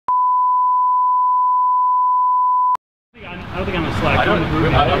I don't think I'm in Slack.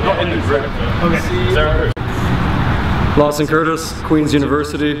 I'm not in the group. Okay. Lawson Curtis, Queen's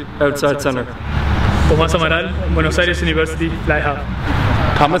University, outside center. Tomás Amaral, Buenos Aires University, fly half.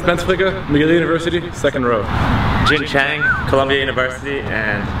 Thomas Bensflicker, McGill University, second row. Jin Chang, Columbia University,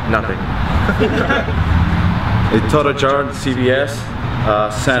 and nothing. Itoda Jard, CBS,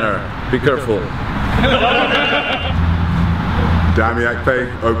 center. Be careful. Dami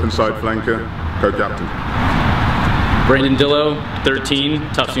Akpe, open side flanker, co-captain. Brandon Dillo, 13,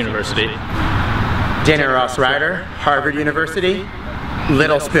 Tufts University. Daniel Ross Ryder, Harvard University,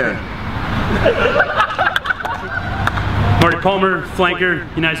 Little Spoon. Marty Palmer, flanker,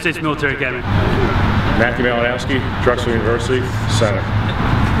 United States Military Academy. Matthew Malinowski, Drexel University, center.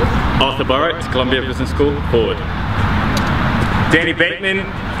 Arthur Burrett, Columbia Business School, forward. Danny Bateman,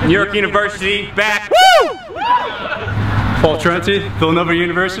 New York University, back. Woo! Paul Trenti, Villanova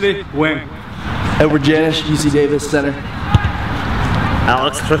University, wing. Edward Janish, UC Davis, center.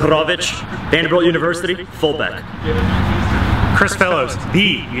 Alex Hrgorovich, Vanderbilt University, fullback. Chris Fellows,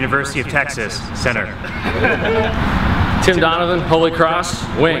 the University of Texas, center. Tim Donovan, Holy Cross,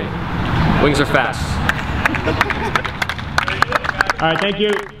 wing. Wings are fast. All right, thank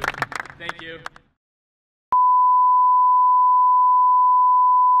you.